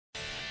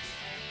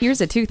Here's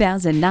a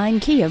 2009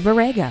 Kia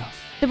Borrego.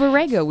 The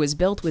Borrego was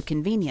built with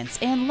convenience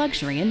and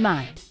luxury in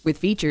mind, with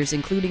features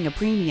including a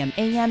premium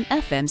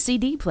AM/FM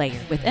CD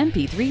player with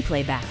MP3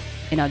 playback,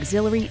 an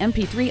auxiliary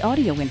MP3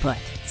 audio input,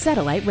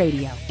 satellite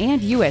radio, and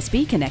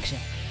USB connection.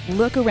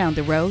 Look around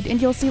the road and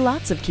you'll see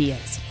lots of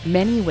Kias,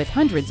 many with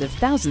hundreds of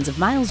thousands of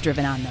miles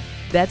driven on them.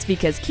 That's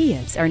because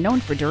Kias are known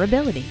for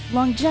durability,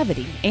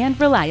 longevity, and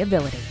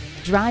reliability.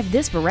 Drive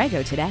this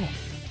Borrego today.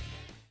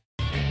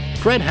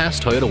 Fred Haas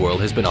Toyota World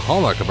has been a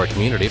hallmark of our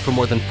community for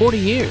more than 40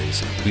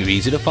 years. We're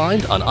easy to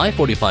find on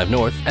I-45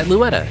 North at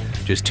Louetta,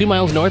 just 2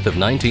 miles north of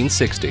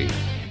 1960.